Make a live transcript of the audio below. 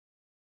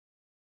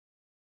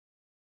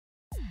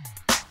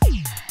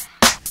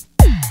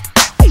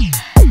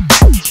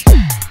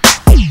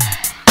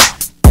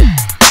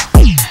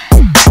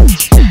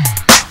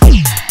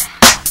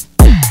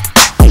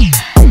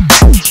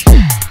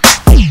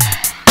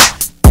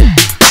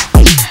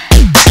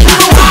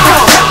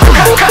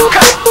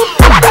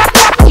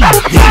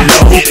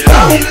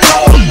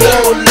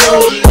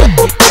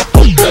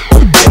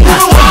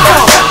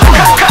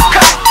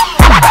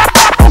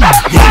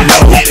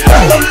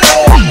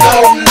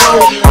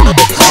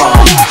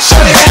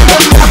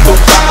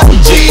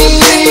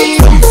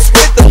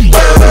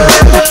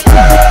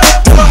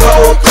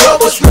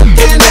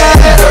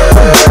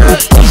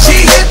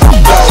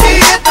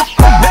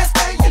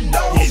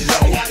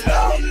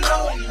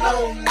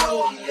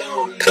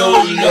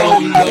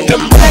The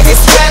baggy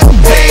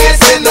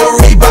sweatpants and the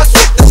Reeboks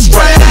with the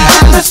straps.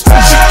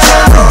 She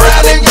turned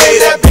around and gave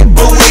that big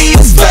booty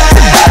a slap.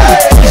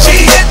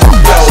 She hit the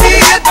floor,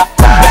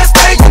 best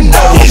thing you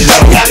know.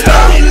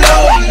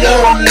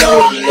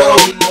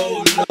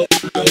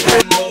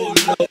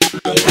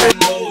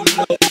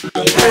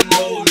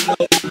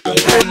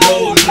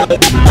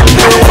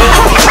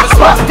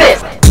 What's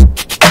this?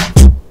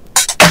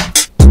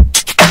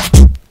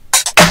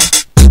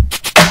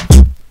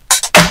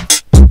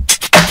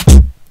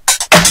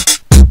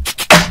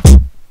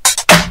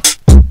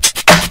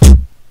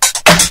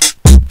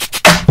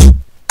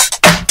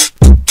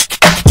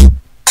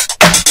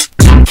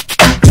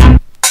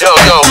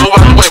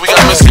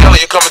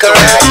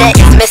 That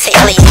is Missy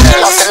Elliott,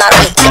 lost a lot of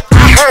weight.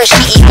 I heard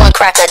she eat one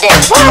crack a day.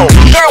 Whoa,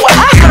 girl, well,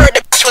 I heard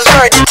the bitch was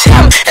married to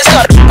Tim and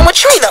started with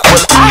Trina.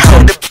 Well, I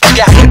heard the bitch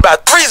got hit by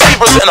 3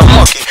 zebras and a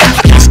monkey.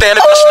 I can't stand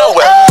it much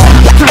nowhere.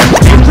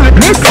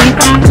 Missy,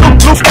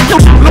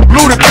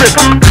 ludicrous. Missy,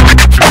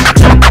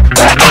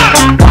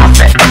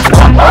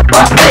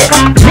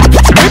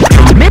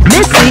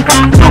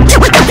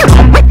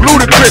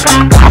 ludicrous.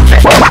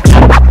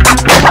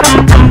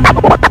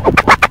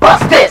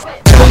 What's this?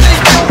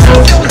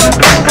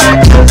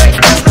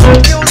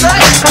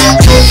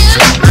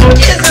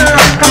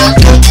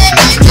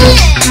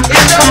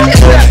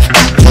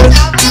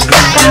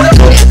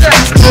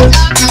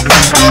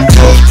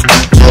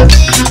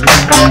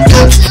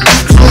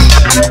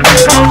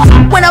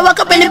 When I walk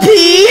up in the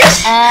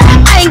piece,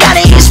 I ain't got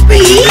any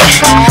speed.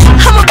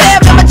 I'm a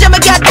bad girl, my jammer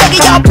got duggy,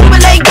 y'all people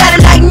ain't got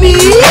it like me.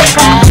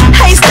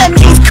 I ain't studying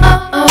these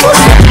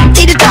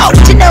need to talk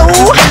what you know.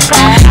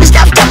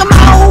 Stop talking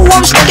about who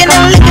I'm sticking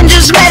and licking,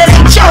 just mad it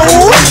ain't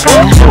yours.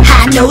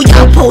 I know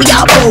y'all pull,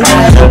 y'all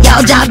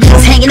job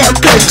just hanging up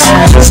close.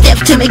 Step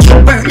to me,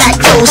 get burnt like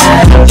toast.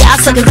 Y'all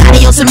suckers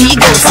adios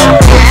amigos.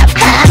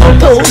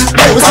 Pose.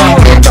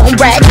 I don't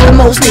brag, I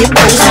mostly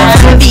boast.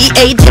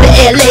 VA to the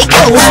LA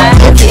coast.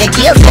 Is it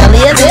give, hell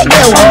is it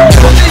go?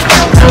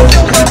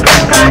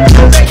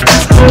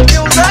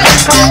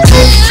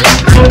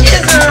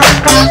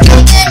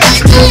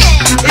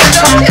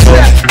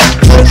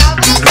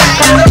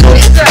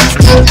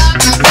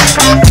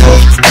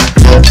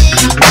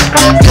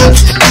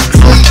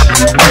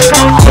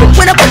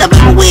 When I put up in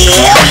my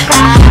wheel,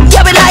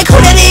 y'all be like, who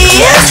that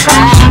is?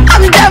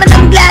 I'm driving,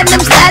 I'm glad, and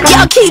I'm sad.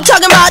 Y'all keep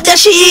talking about that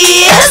she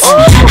is.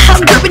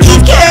 I'm gripping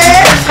these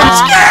girls.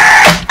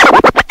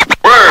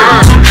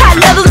 High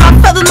levels, my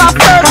feathers, my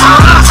fur.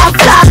 I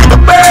fly like a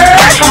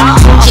bird.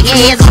 Chicken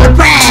heads on the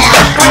ground.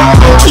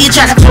 Who you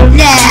tryna flip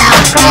now?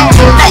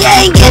 Now you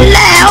ain't getting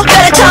loud.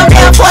 Gotta calm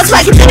down before I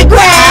spike it to the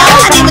ground.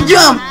 I need my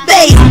drum,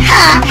 bass,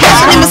 high.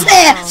 I need my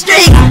snare,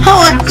 string,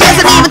 horn. Yes,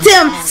 I need my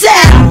Tim,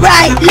 side,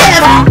 right,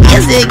 left.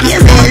 Is it,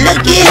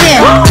 look at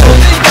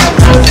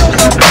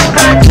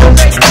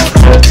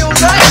him.